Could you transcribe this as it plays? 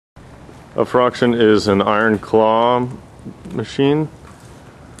Up for auction is an iron claw machine.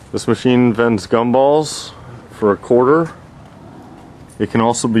 This machine vends gumballs for $1. It can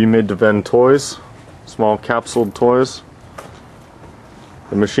also be made to vend toys, small capsuled toys.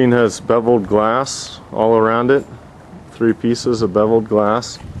 The machine has beveled glass all around it, 3 pieces of beveled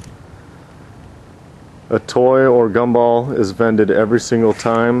glass. A toy or gumball is vended every single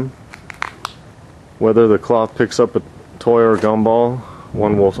time. Whether the claw picks up a toy or gumball,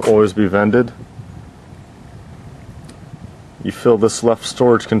 one will always be vended. You fill this left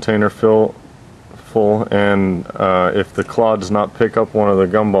storage container full, and if the claw does not pick up one of the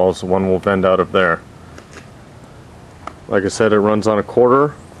gumballs, one will vend out of there. Like I said, it runs on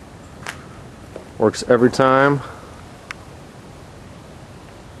 $1. Works every time.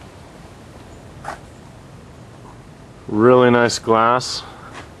 Really nice glass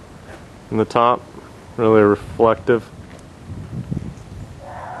in the top, really reflective.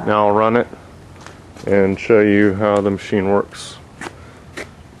 Now I'll run it and show you how the machine works.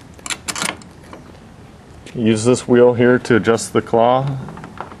 Use this wheel here to adjust the claw,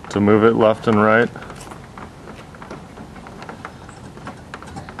 to move it left and right.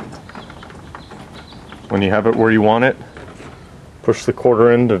 When you have it where you want it, push the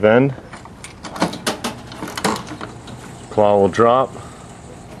quarter in to vend. Claw will drop.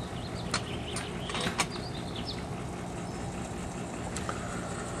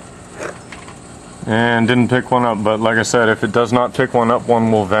 And didn't pick one up, but like I said, if it does not pick one up,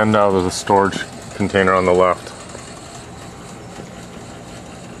 one will vend out of the storage container on the left.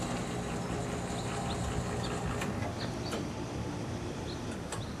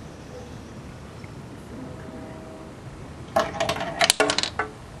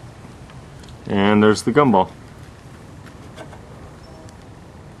 And there's the gumball.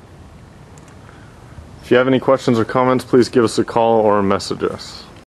 If you have any questions or comments, please give us a call or message us.